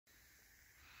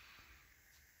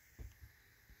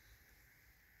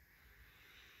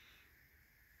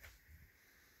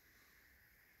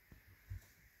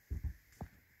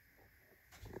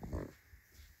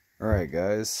Alright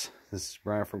guys, this is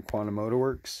Brian from Quantum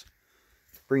Motorworks,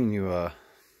 bringing you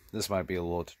this might be a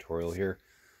little tutorial here.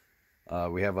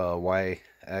 We have a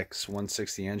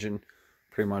YX160 engine,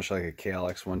 pretty much like a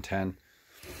KLX110.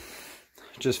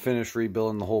 Just finished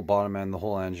rebuilding the whole bottom end, the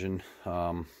whole engine.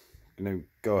 Gonna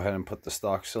go ahead and put the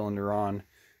stock cylinder on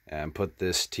and put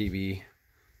this TB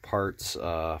parts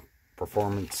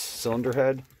performance cylinder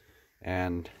head.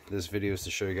 And this video is to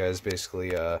show you guys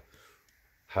basically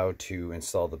how to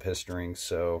install the piston rings.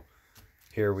 So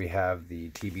here we have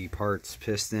the TB parts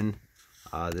piston.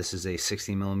 This is a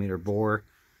 60mm bore,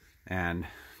 and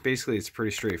basically it's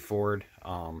pretty straightforward.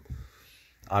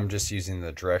 I'm just using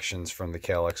the directions from the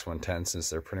KLX110 since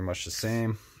they're pretty much the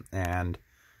same. And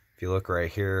if you look right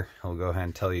here, I'll go ahead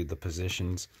and tell you the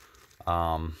positions.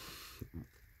 Letter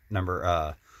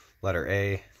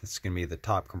A, it's going to be the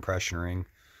top compression ring.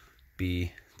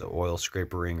 B, the oil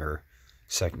scraper ring or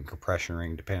second compression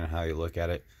ring, depending on how you look at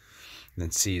it. And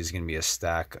then C is going to be a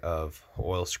stack of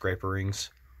oil scraper rings,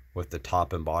 with the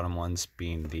top and bottom ones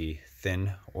being the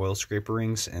thin oil scraper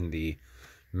rings, and the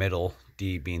middle,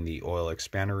 D, being the oil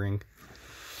expander ring.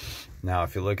 Now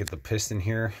if you look at the piston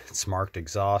here, it's marked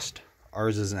exhaust.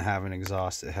 Ours doesn't have an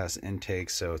exhaust, it has intake,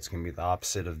 so it's going to be the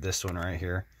opposite of this one right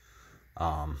here.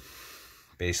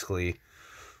 Basically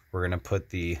we're going to put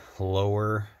the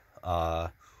lower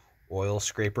oil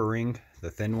scraper ring, the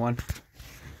thin one,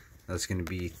 that's going to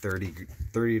be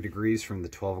 30 degrees from the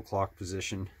 12 o'clock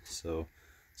position, so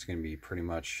it's going to be pretty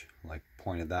much like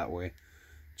pointed that way,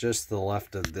 just to the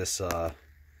left of this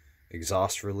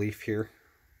exhaust relief here.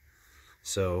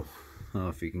 So I don't know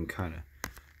if you can kind of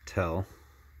tell,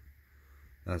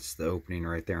 that's the opening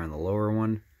right there on the lower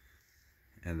one,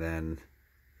 and then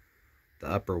the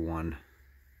upper one,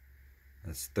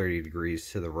 that's 30 degrees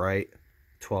to the right,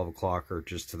 12 o'clock, or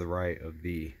just to the right of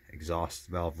the exhaust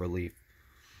valve relief.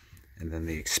 And then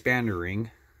the expander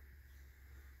ring,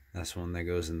 that's one that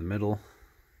goes in the middle.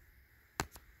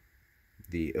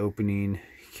 The opening,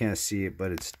 you can't see it, but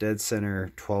it's dead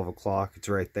center, 12 o'clock, it's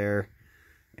right there.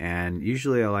 And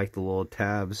usually I like the little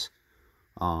tabs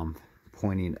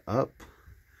pointing up.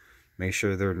 Make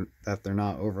sure that they're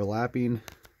not overlapping.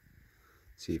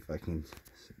 See if I can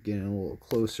get in a little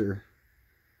closer.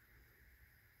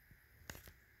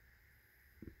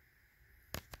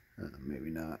 Maybe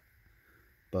not,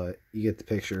 but you get the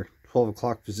picture. 12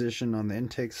 o'clock position on the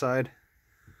intake side.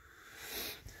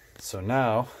 So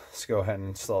now let's go ahead and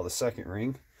install the second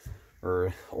ring,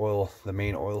 or the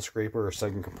main oil scraper or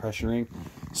second compression ring.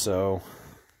 So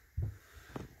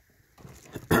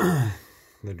the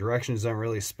directions don't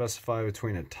really specify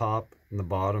between the top and the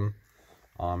bottom.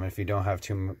 If you don't have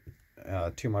too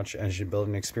much engine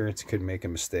building experience, you could make a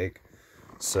mistake.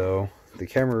 So the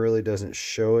camera really doesn't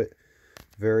show it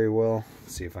very well.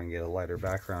 Let's see if I can get a lighter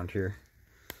background here.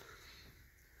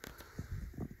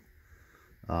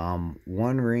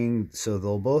 One ring, so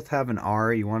they'll both have an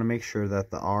R. You want to make sure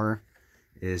that the R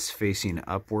is facing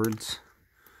upwards.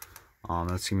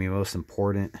 That's gonna be most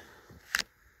important.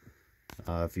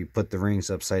 If you put the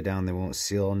rings upside down, they won't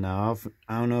seal. Now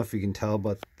I don't know if you can tell,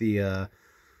 but the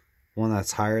one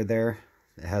that's higher there,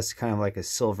 it has kind of like a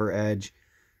silver edge,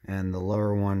 and the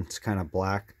lower one's kind of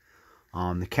black.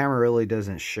 The camera really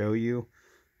doesn't show you,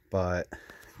 but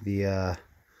the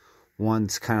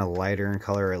one's kind of lighter in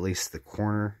color, at least the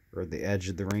corner or the edge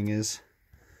of the ring is.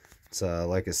 It's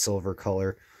like a silver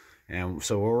color. And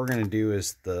so what we're going to do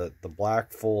is the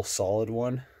black full solid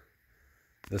one,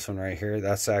 this one right here,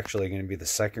 that's actually going to be the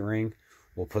second ring.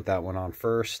 We'll put that one on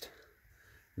first.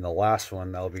 And the last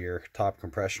one, that'll be your top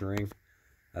compression ring.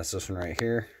 That's this one right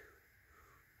here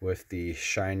with the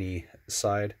shiny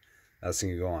side. That's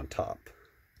going to go on top.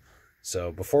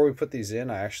 So before we put these in,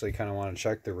 I actually kind of want to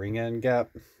check the ring end gap,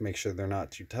 make sure they're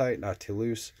not too tight, not too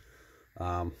loose.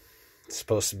 It's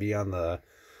supposed to be on the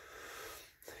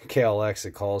KLX,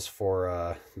 it calls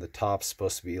for the top's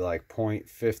supposed to be like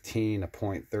 0.15 to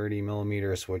 0.30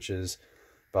 millimeters, which is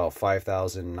about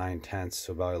 5,009/10,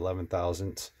 so about 11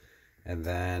 thousandths. And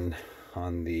then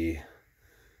on the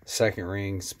second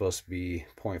ring, it's supposed to be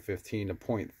 0.15 to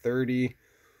 0.30,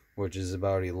 which is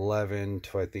about 11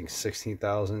 to I think 16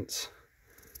 thousandths.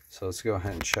 So let's go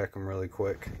ahead and check them really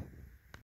quick.